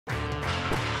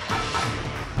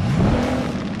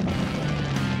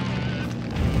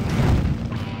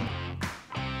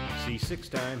Sixth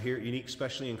time here at Unique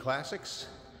Specialty and Classics.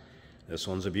 This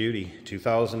one's a beauty.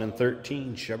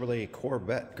 2013 Chevrolet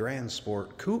Corvette Grand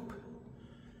Sport Coupe.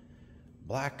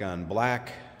 Black on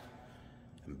black.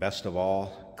 And best of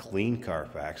all, clean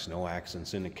Carfax. No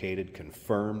accidents indicated.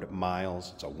 Confirmed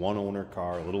miles. It's a one-owner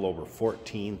car. A little over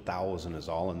 14,000 is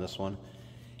all in this one.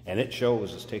 And it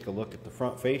shows. Let's take a look at the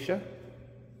front fascia.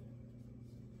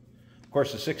 Of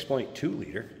course, a 6.2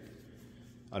 liter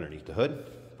underneath the hood.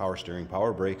 Power steering,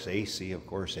 power brakes, AC, of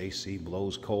course, AC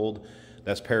blows cold.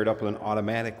 That's paired up with an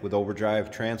automatic with overdrive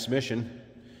transmission.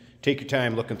 Take your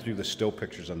time looking through the still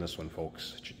pictures on this one,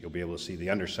 folks. You'll be able to see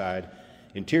the underside,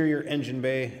 interior, engine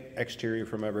bay, exterior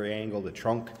from every angle, the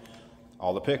trunk.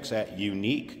 All the pics at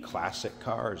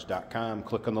uniqueclassiccars.com.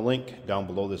 Click on the link down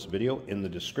below this video in the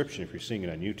description if you're seeing it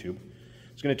on YouTube.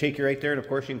 It's going to take you right there, and of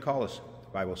course you can call us,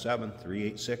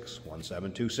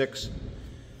 507-386-1726.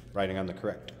 Riding on the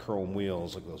correct chrome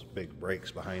wheels. Look at those big brakes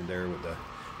behind there with the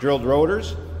drilled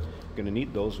rotors. Going to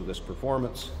need those with this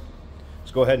performance.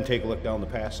 Let's go ahead and take a look down the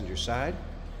passenger side.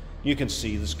 You can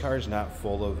see this car is not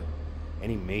full of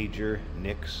any major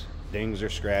nicks, dings, or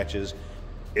scratches.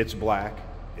 It's black.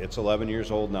 It's 11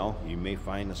 years old now. You may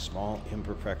find a small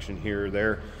imperfection here or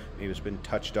there. Maybe it's been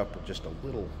touched up with just a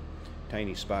little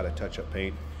tiny spot of touch-up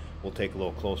paint. We'll take a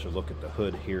little closer look at the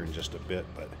hood here in just a bit,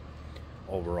 but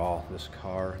overall, this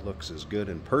car looks as good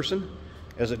in person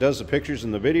as it does the pictures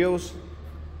and the videos,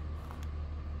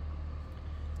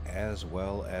 as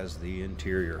well as the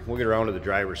interior. We'll get around to the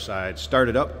driver's side, start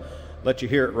it up, let you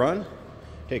hear it run,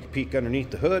 take a peek underneath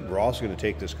the hood. We're also going to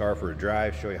take this car for a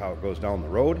drive, show you how it goes down the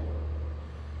road.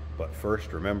 But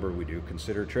first, remember, we do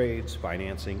consider trades.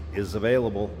 Financing is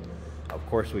available. Of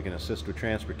course, we can assist with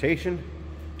transportation,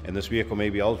 and this vehicle may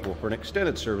be eligible for an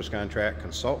extended service contract.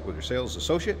 Consult with your sales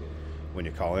associate when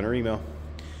you call in or email.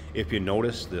 If you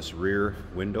notice, this rear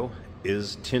window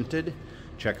is tinted.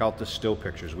 Check out the still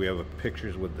pictures. We have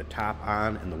pictures with the top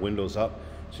on and the windows up,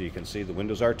 so you can see the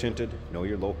windows are tinted. Know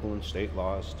your local and state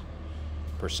laws.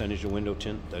 Percentage of window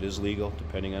tint that is legal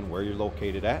depending on where you're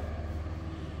located at.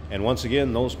 And once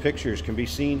again, those pictures can be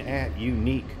seen at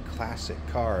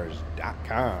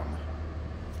uniqueclassiccars.com.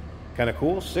 Kind of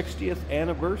cool, 60th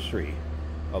anniversary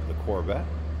of the Corvette,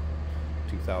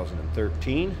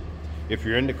 2013. If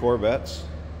you're into Corvettes,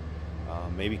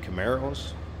 maybe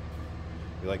Camaros,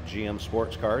 you like GM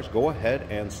sports cars, go ahead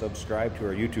and subscribe to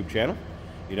our YouTube channel.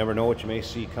 You never know what you may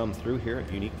see come through here at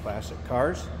Unique Classic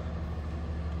Cars.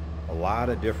 A lot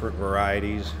of different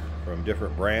varieties from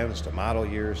different brands to model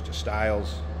years to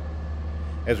styles.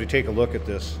 As we take a look at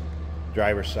this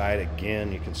driver's side,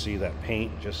 again, you can see that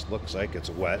paint just looks like it's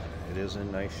wet. It is in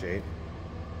nice shape.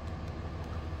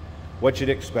 What you'd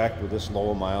expect with this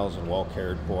low miles and well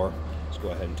cared for. Let's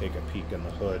go ahead and take a peek in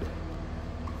the hood.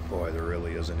 Boy, there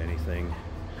really isn't anything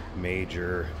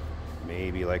major.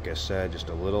 Maybe, like I said, just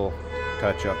a little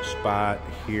touch-up spot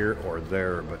here or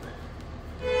there, but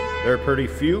they're pretty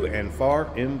few and far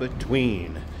in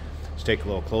between. Let's take a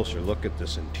little closer look at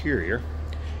this interior.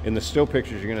 In the still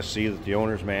pictures, you're going to see that the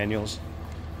owner's manuals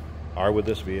are with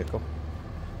this vehicle.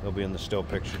 They'll be in the still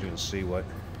pictures. You can see what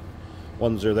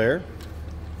ones are there.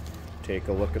 Take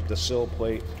a look at the sill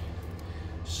plate.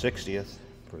 60th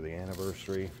for the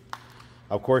anniversary.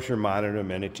 Of course, your modern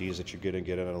amenities that you're going to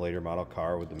get in a later model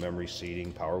car with the memory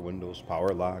seating, power windows,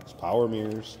 power locks, power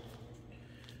mirrors,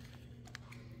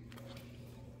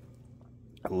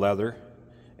 leather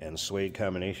and suede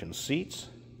combination seats.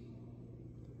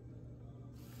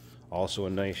 Also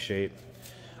in nice shape.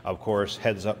 Of course,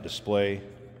 heads-up display,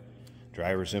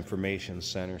 driver's information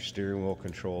center, steering wheel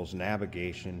controls,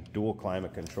 navigation, dual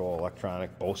climate control,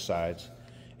 electronic, both sides.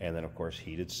 And then, of course,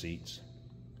 heated seats.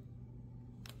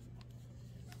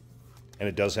 And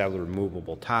it does have the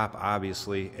removable top,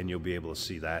 obviously, and you'll be able to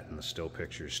see that in the still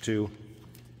pictures, too.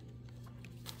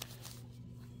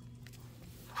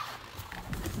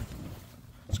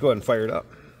 Let's go ahead and fire it up.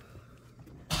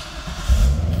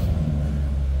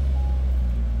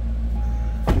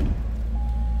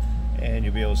 And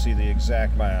you'll be able to see the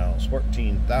exact miles,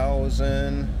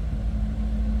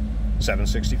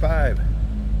 14,765.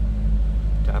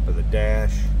 Top of the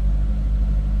dash,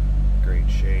 great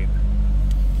shape.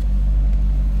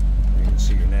 You can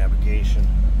see your navigation.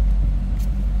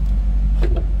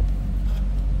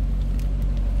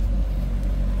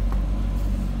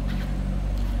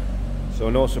 So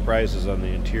no surprises on the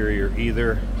interior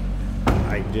either.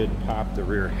 I did pop the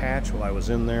rear hatch while I was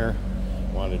in there.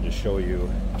 Wanted to show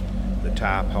you the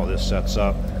top, how this sets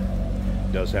up.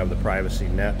 It does have the privacy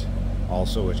net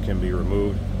also, which can be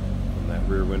removed from that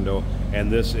rear window.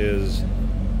 And this is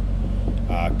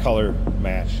color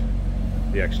match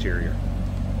the exterior.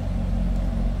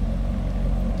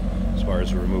 as far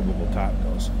as the removable top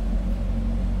goes.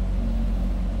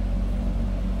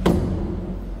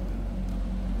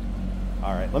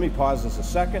 All right, let me pause this a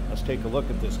second. Let's take a look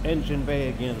at this engine bay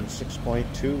again.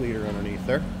 6.2 liter underneath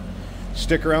there.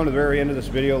 Stick around to the very end of this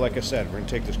video. Like I said, we're going to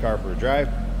take this car for a drive,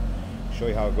 show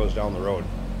you how it goes down the road.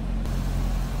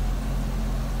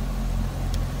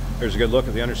 There's a good look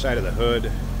at the underside of the hood.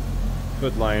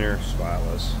 Hood liner,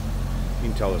 spotless. You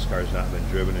can tell this car's not been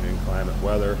driven in inclement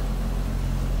weather.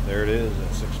 There it is, that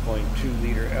 6.2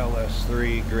 liter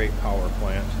LS3, great power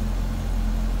plant.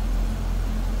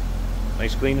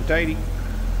 Nice, clean and tidy.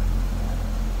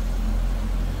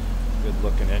 Good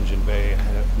looking engine bay. I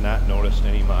have not noticed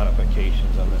any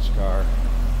modifications on this car.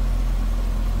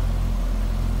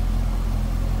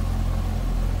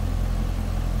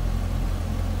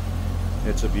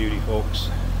 It's a beauty,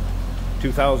 folks.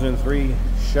 2003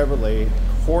 Chevrolet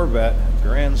Corvette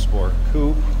Grand Sport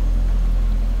Coupe.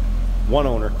 One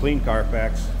owner, clean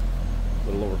Carfax. A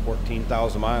little over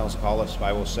 14,000 miles. Call us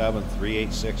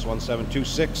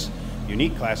 507-386-1726.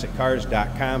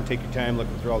 UniqueClassicCars.com. Take your time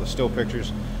looking through all the still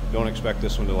pictures. Don't expect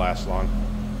this one to last long.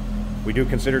 We do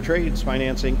consider trades.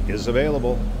 Financing is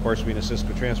available. Of course, we can assist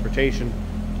with transportation,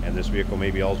 and this vehicle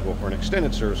may be eligible for an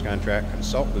extended service contract.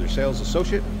 Consult with your sales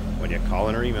associate when you call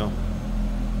in or email.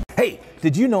 Hey,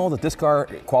 did you know that this car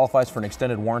qualifies for an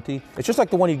extended warranty? It's just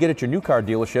like the one you get at your new car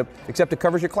dealership, except it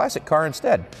covers your classic car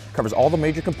instead. It covers all the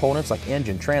major components like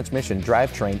engine, transmission,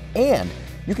 drivetrain, and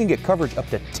you can get coverage up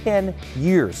to 10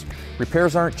 years.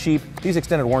 Repairs aren't cheap. These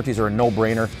extended warranties are a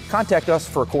no-brainer. Contact us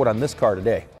for a quote on this car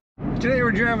today. Today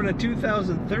we're driving a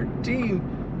 2013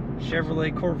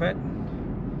 Chevrolet Corvette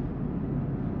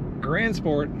Grand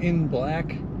Sport in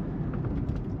black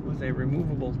with a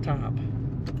removable top,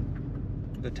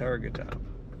 the Targa top.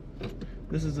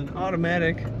 This is an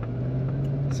automatic,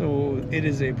 so it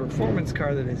is a performance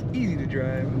car that is easy to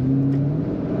drive.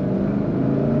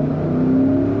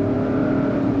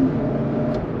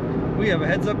 We have a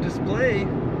heads-up display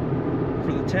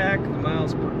for the tach, the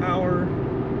miles per hour,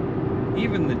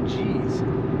 even the G's.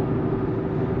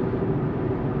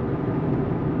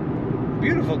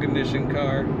 Beautiful condition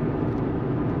car.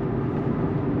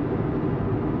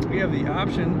 We have the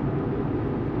option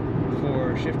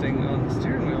for shifting on the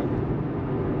steering wheel.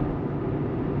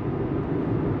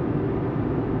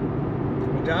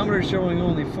 Odometer showing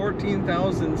only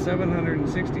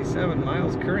 14,767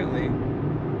 miles currently.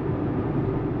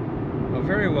 A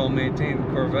very well maintained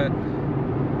Corvette.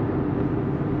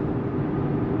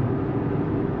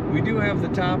 We do have the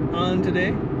top on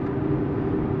today.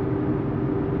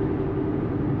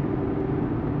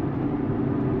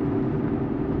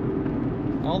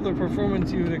 All the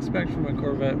performance you would expect from a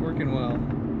Corvette, working well.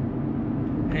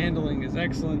 Handling is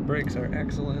excellent, brakes are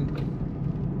excellent.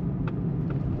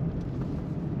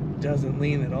 Doesn't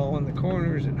lean at all in the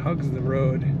corners, it hugs the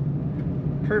road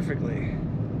perfectly.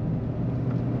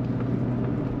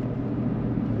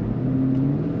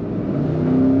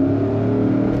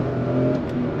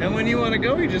 And when you want to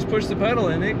go, you just push the pedal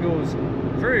and it goes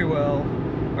very well.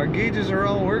 Our gauges are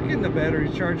all working, the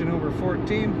battery's charging over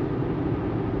 14.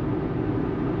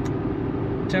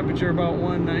 Temperature about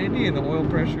 190 and the oil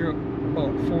pressure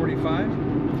about 45.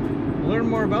 Learn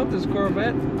more about this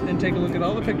Corvette and take a look at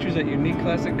all the pictures at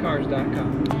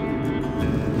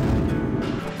UniqueClassicCars.com.